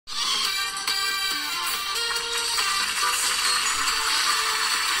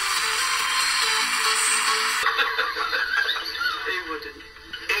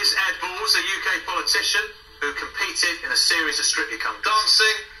politician who competed in a series of Strictly Come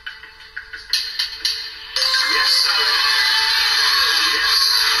Dancing? Yes, Sally. Yes.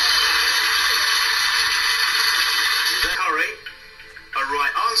 Curry. A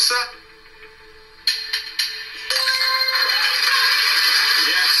right answer.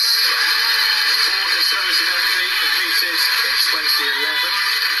 Yes. Ford Conservative MP competed in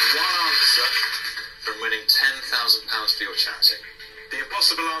 2011. One answer from winning £10,000 for your charity. The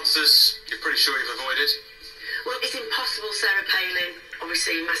impossible answers, you're pretty sure you've avoided? Well, it's impossible. Sarah Palin,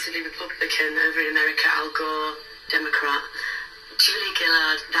 obviously massively Republican over in America. Al Gore, Democrat. Julia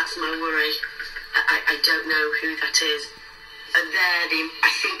Gillard, that's my worry. I don't know who that is. I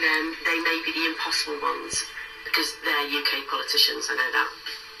think they may be the impossible ones because they're UK politicians. I know that.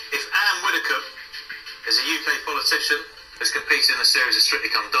 If Anne Widdecombe is a UK politician who's competed in a series of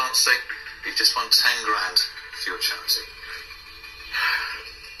Strictly Come Dancing, you've just won 10 grand for your charity.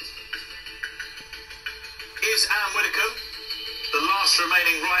 Is Anne Widdecombe the last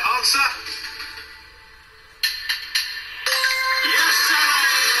remaining right answer? Yes, Sally!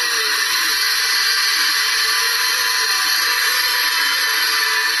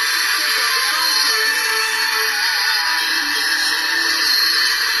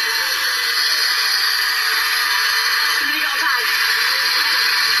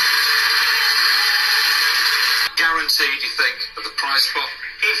 Guaranteed, you think, of the prize pot?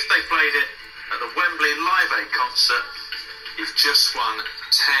 If they played it at the Wembley Live Aid concert, you've just won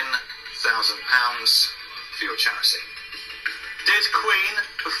 £10,000 for your charity. Did Queen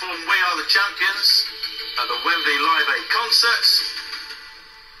perform We Are the Champions at the Wembley Live Aid concert?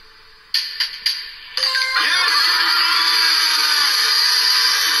 Yes!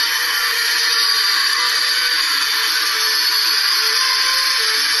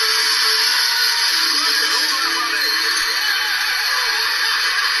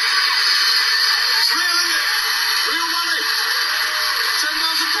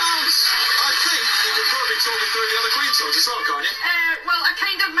 Talking through the other Queen songs as well, can't you? Well, A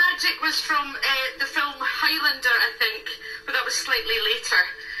Kind of Magic was from the film Highlander, I think, but that was slightly later.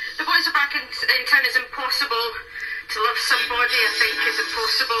 The Boys Are Back in Town is impossible. To Love Somebody, I think, is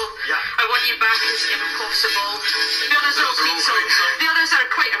impossible. Yeah. I Want You Back is impossible. The others are all Queen songs. The others are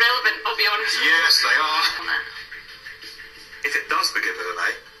quite irrelevant, I'll be honest. Yes, they are. If it does begin with an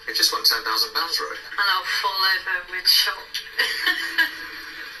A, you've just won £10,000, Rory. And I'll fall over with shock.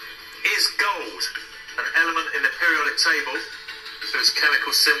 Is gold an element in the periodic table whose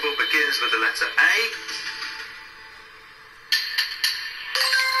chemical symbol begins with the letter A?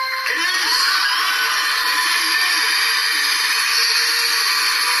 It is!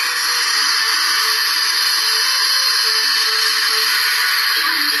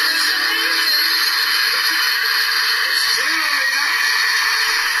 It's true, Alina.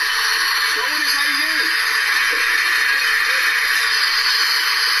 Gold is AU.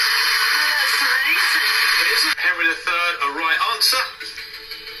 Henry III, a right answer.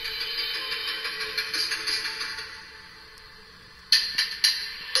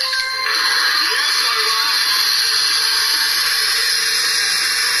 Yes, Omar.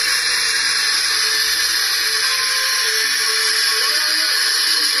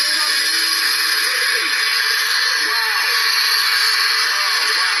 Wow. Oh,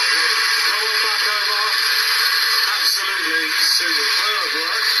 wow. Go on back, Omar. Absolutely superb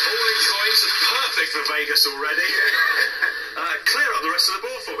work. All in coins, perfect for Vegas already. Clear up the rest of the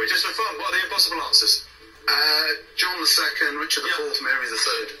board for me, just for fun. What are the impossible answers? John II, Richard IV, Mary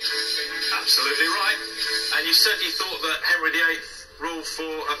III. Absolutely right. And you said you thought that Henry VIII ruled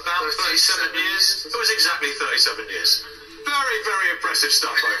for about 37 years. It was exactly 37 years. Very, very impressive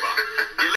stuff, Omar.